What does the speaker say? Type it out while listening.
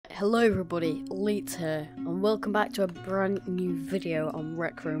Hello everybody, Leets here, and welcome back to a brand new video on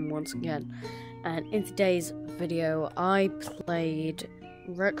Rec Room once again. And in today's video, I played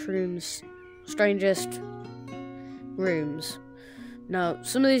Rec Room's Strangest Rooms. Now,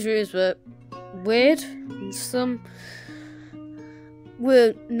 some of these rooms were weird, and some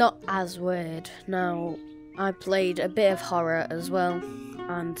were not as weird. Now, I played a bit of horror as well,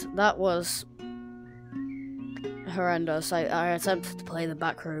 and that was horrendous. I attempted to play the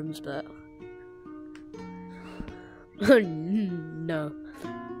back rooms, but no,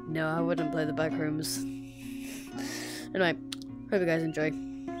 I wouldn't play the back rooms. Anyway, hope you guys enjoy.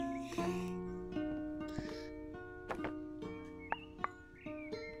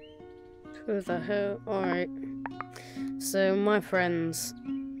 Who the hell? Alright. So my friends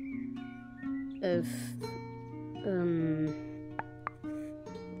have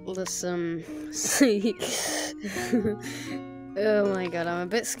let's see. Oh my god, I'm a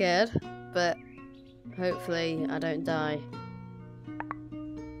bit scared, but hopefully I don't die.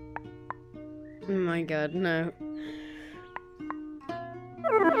 Oh my god, no.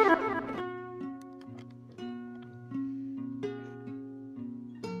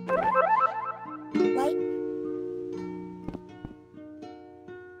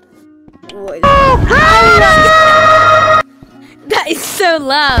 Wait. What is that? That is so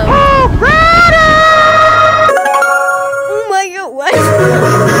loud. Oh my god, what?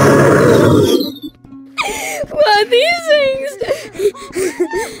 What are these things?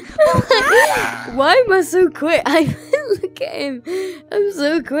 Why am I so quick? Look at him. I'm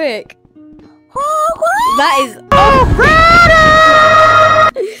so quick. That is.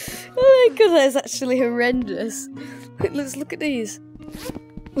 Oh my god, that is actually horrendous. Wait, let's look at these.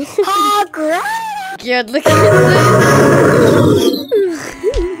 Oh, great! God, look at this.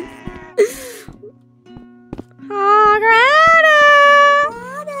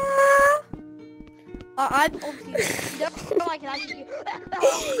 I'm obviously don't like it. I just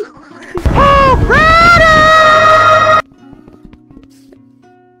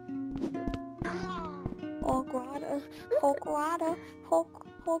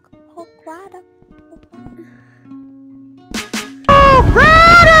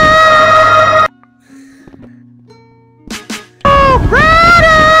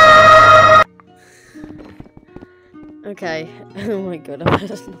Okay. Oh my god, I'm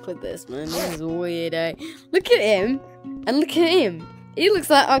just enough with this, man. This is weird, eh? Look at him, and look at him. He looks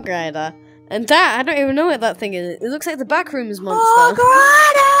like Ogrider. And that, I don't even know what that thing is. It looks like the Backrooms monster.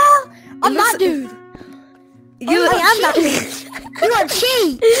 I'm that dude. You I am that dude. You are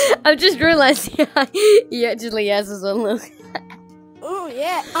cheat. I've just realised he actually has us on look. Oh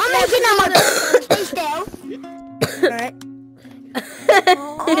yeah. I'm making that one. Stay still. Alright.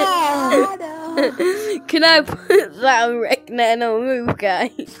 Oh, no. Can I put that on RecNet and I'll move,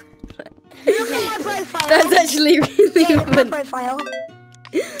 guys? Look at my profile. That's actually really Look at my fun. profile.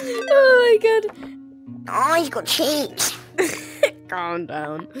 Oh my god. Oh, you got cheats. Calm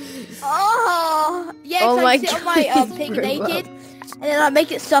down. Oh, yeah. Oh I my sit on god, my he's pig very naked, and then I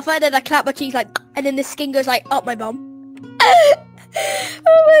make it suffer, and then I clap my cheeks like, and then the skin goes like up my bum. Oh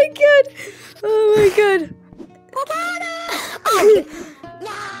my god. Oh my god. Oh,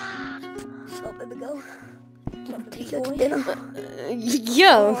 stop, baby, go. Take you to dinner.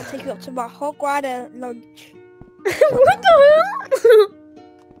 Yo. I'll take you up to my hog rider lunch. What the hell?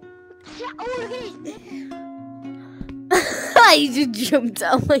 I just jumped.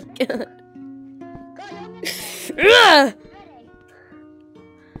 Oh my god.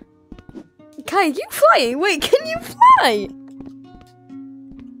 Kai, you flying? Wait, can you fly?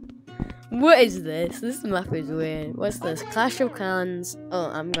 What is this? This map is weird. What's this? Clash of Clans. Oh,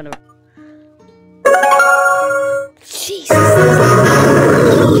 I'm gonna. Jesus.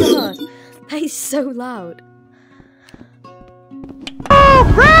 Oh god. That is so loud.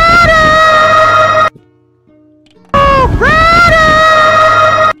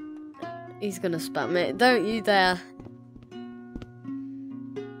 He's gonna spam it. Don't you dare.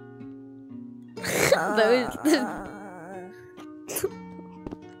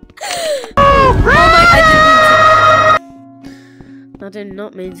 I did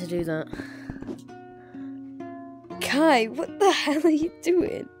not mean to do that. Kai, what the hell are you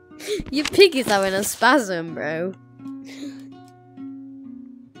doing? Your pig is having a spasm, bro. See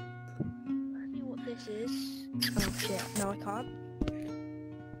what this is. Oh shit, no I can't.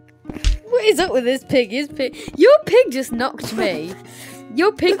 What is up with this pig? Your pig just knocked me.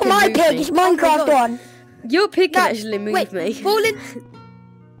 Your pig Look at can my move pig, me. it's Minecraft one. Your pig can No, actually move wait, me. fall in.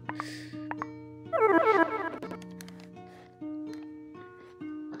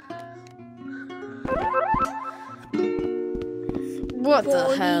 What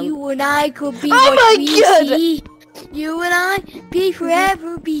the hell? You and I could be Oh my God! see. You and I be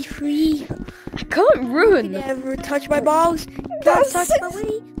forever, be free. I can't ruin them. Never touch my balls. Don't touch my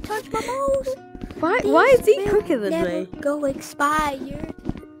wee. Touch my balls. Why is he quicker than never me? Go expired.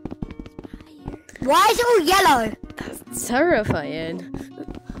 Why is it all yellow? That's terrifying.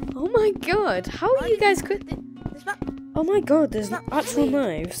 Oh my God! How are you guys quick? Oh my God! There's actual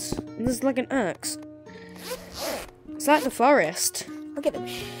knives. And there's like an axe. It's like the forest. Look at them.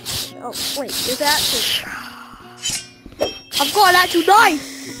 Oh wait, there's actual. I've got an actual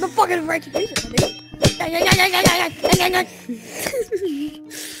knife. I'm not fucking afraid to use it, dude.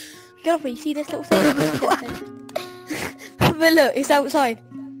 Get off me, you see this little thing? But look, it's outside.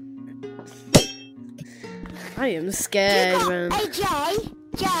 I am scared, man. Hey Jay,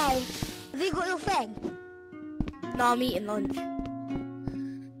 have you got your thing? No, I'm eating lunch.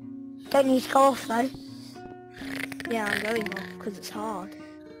 Don't need to go off though. Yeah, I'm going off because it's hard.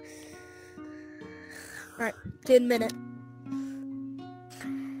 Right, 10 minutes.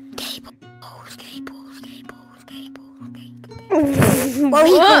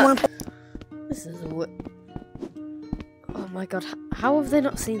 Well, This is oh my God! How have they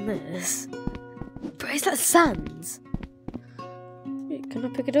not seen this? But is that sands? Wait, can I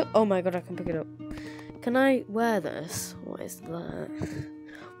pick it up? Oh my God! I can pick it up. Can I wear this? What is that?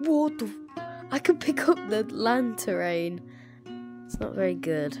 What the? I can pick up the land terrain. It's not very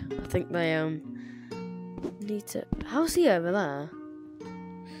good. I think they need to. How's he over there?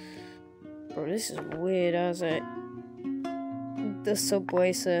 Bro, this is weird, as it. The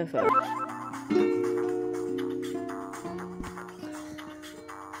Subway Surfer.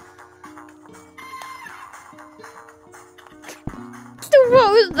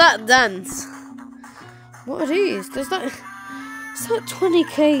 What was that dance? What are these? Does that? Is that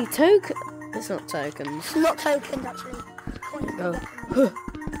 20k token? It's not tokens. it's not tokens actually. Go.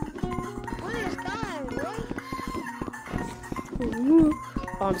 What is that, boy?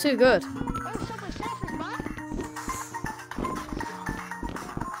 Oh, I'm too good. Oh, Subway Surfers, man.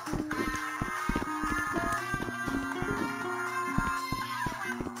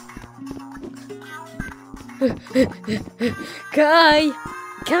 Kai!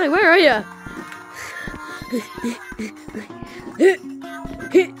 Kai, where are you?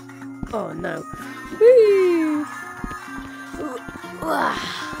 Oh no. Whee! Wah.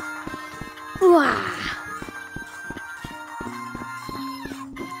 Wah.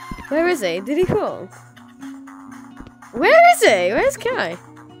 Where is he? Did he fall? Where is he? Where's Kai?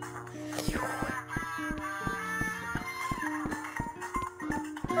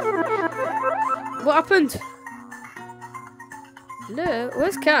 What happened? Hello?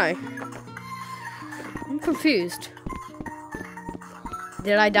 Where's Kai? I'm confused.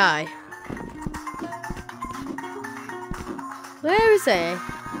 Did I die? Where is he?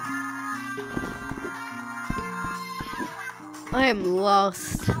 I am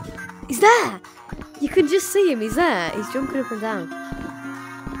lost. He's there! You can just see him, he's there. He's jumping up and down.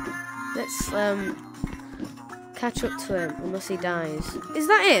 Let's catch up to him unless he dies. Is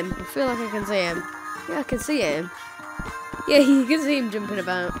that him? I feel like I can see him. Yeah, I can see him. Yeah, you can see him jumping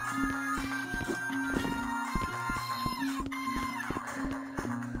about.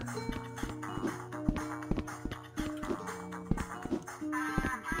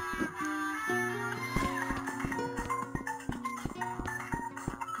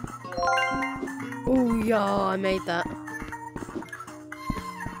 Oh yeah, I made that.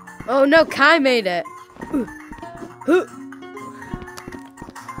 Oh no, Kai made it.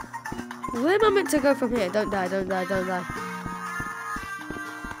 Where am I meant to go from here? Don't die, don't die, don't die.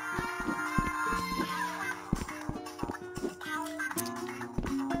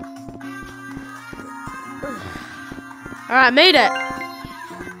 Alright, made it.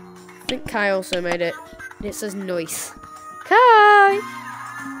 I think Kai also made it. It says nice. Kai!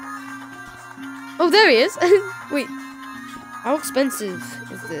 Oh, there he is. Wait, how expensive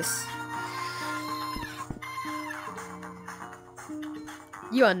is this?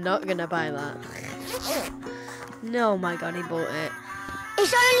 You are not gonna buy that. No, my God, he bought it.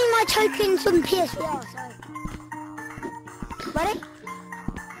 It's only my tokens on PSVR, so. Ready?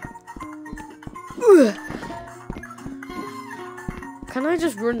 Can I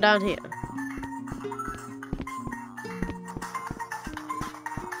just run down here?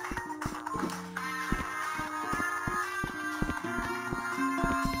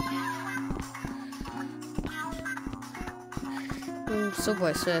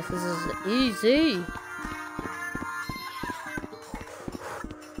 Subway Surfers is easy.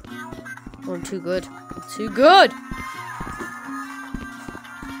 Oh, I'm too good. I'm too good.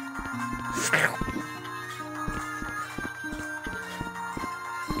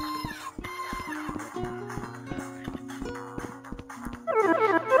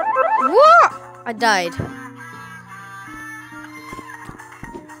 I died.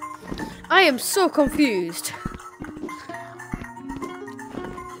 I am so confused.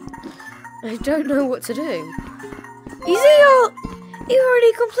 I don't know what to do. He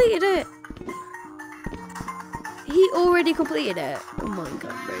already completed it. He already completed it. Oh my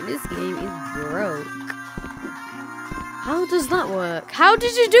god, bro. This game is broke. How does that work? How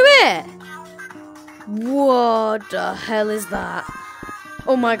did you do it? What the hell is that?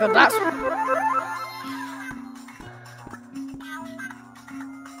 Oh my god, that's...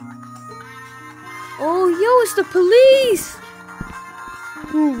 Oh, yo, it's the police!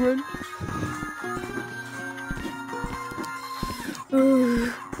 Oh, run.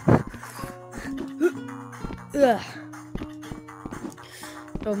 Ugh.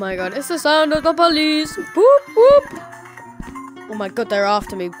 Oh my god, it's the sound of the police! Whoop, whoop! Oh my god, they're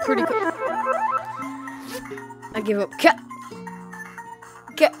after me. Pretty good. I give up. Cat!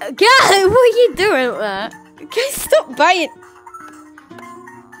 What are you doing with that? Okay, stop biting!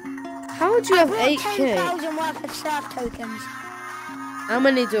 How would you have 8k? 10,000 worth of surf tokens. How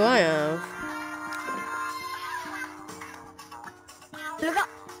many do I have? Look up.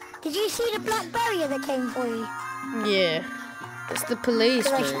 Did you see the black barrier that came for you? Yeah. It's the police,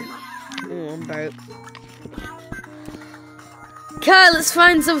 Did I man. send that? Oh, I'm broke. Kai, let's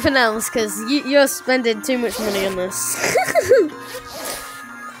find something else, because you're spending too much money on this.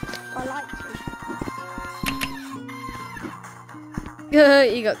 I like to.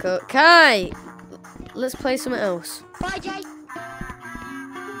 You got caught. Kai! Let's play something else. Bye, Jay.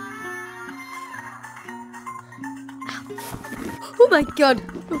 Oh my god!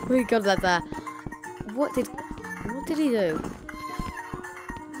 Oh my god, that there. What did he do?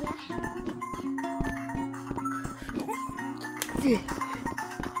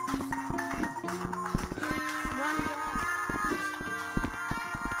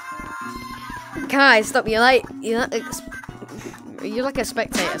 Kai, stop! You're like a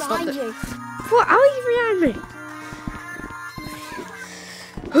spectator. Stop Behind it. you. What? How are you behind me?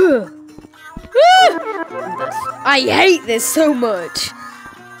 I hate this so much.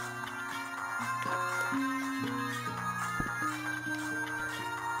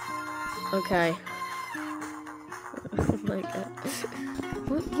 Okay. Oh my god.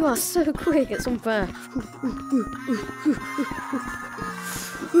 What? You are so quick, it's unfair.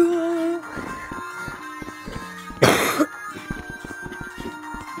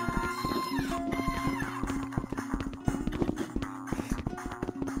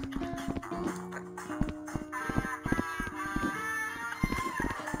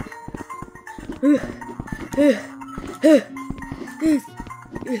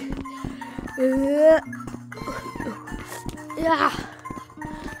 Yeah.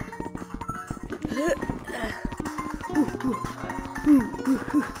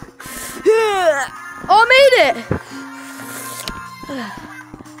 Oh, I made it!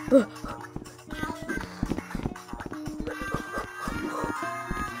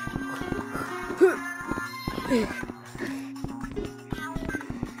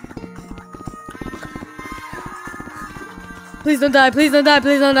 Please don't die, please don't die,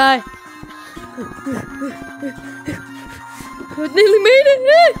 please don't die. I nearly made it.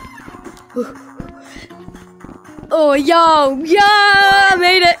 Oh, yo, I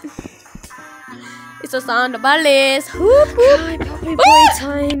made it. It's a sound of police. Whoop, whoop. Puppy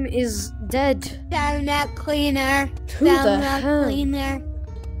playtime is dead. Donut cleaner. Who the Donut hell? cleaner.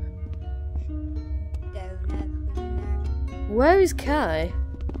 Donut cleaner. Where is Kai?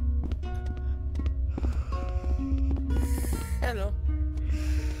 Hello.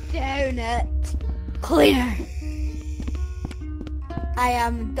 Donut cleaner. I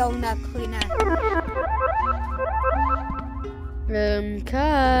am donut cleaner.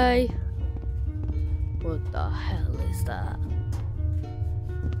 Kai. What the hell is that?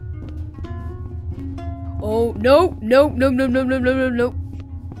 Oh, no.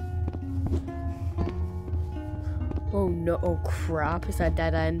 Oh, no. Oh, crap. It's a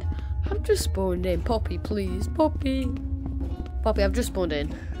dead end. I've just spawned in. Poppy, please. Poppy. Poppy, I've just spawned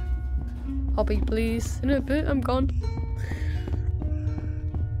in. Poppy, please. In a bit, I'm gone.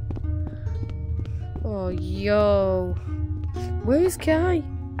 Oh, yo. Where's Kai?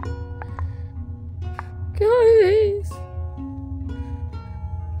 Guys.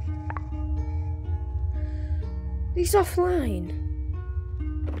 He's offline.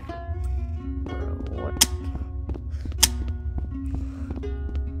 What?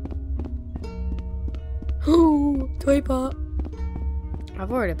 Oh, toy pot.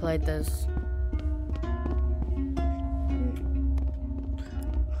 I've already played this.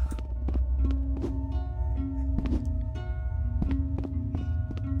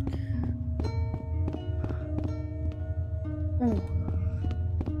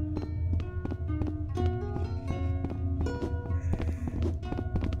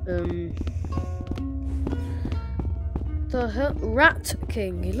 The hell? Rat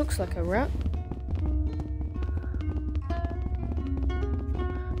King. He looks like a rat.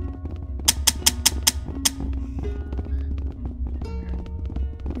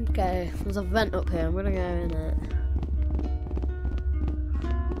 Okay, there's a vent up here. I'm gonna go in it.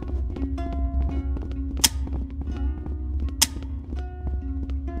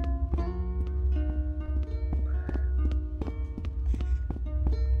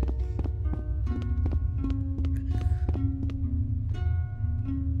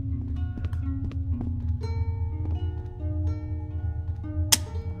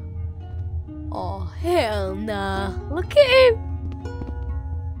 Oh, hell nah. Look at him.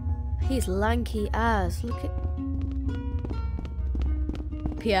 He's lanky as. Look at.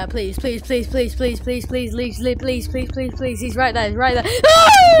 Pierre, please, please, please, please, please, please, please, please, please, please, please, please. He's right there. He's right there.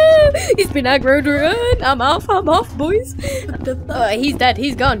 Ah! He's been aggroed. Run. I'm off, boys. He's dead.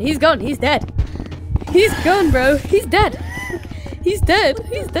 He's gone. He's gone. He's dead. He's gone, bro. He's dead. He's dead.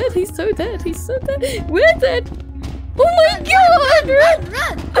 He's dead. He's so dead. He's so dead. We're dead. Oh my god!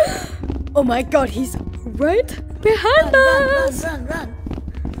 Run! Oh my god, he's right behind us! Run.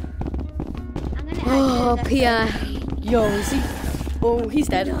 Oh, Pierre. Yo, is he? Oh, he's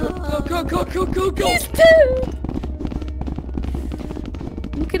dead. Go. He's dead!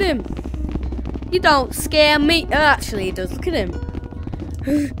 Look at him. You don't scare me. Oh, actually, he does. Look at him.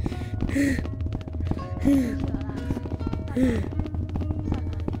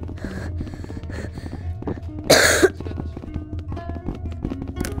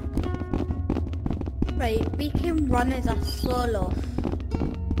 Right, we can run as a solo.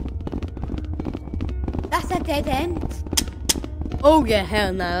 That's a dead end. Oh yeah,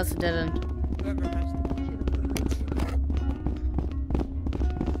 hell no, that's a dead end.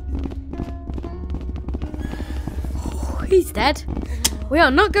 Oh, he's dead. We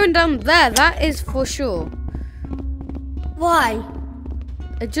are not going down there, that is for sure. Why?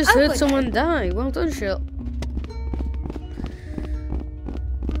 I just heard someone die. Well done, Shil.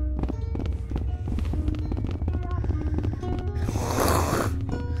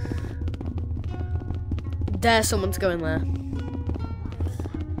 Dare someone to go in there.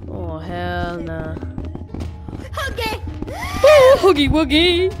 Oh, hell no. Huggy! Oh, huggy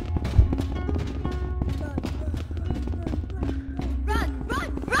wuggy! Run!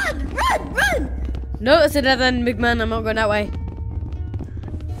 No, that's a dead end, big man. I'm not going that way.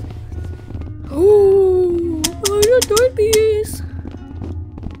 Oh, I don't these.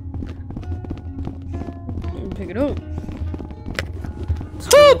 Pick it up.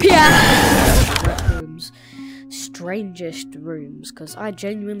 Oh, Pierre! Rooms. Strangest rooms, because I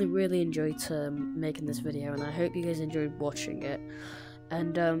genuinely really enjoyed making this video, and I hope you guys enjoyed watching it.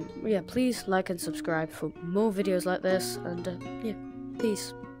 And yeah, please like and subscribe for more videos like this, and yeah,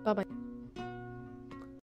 peace.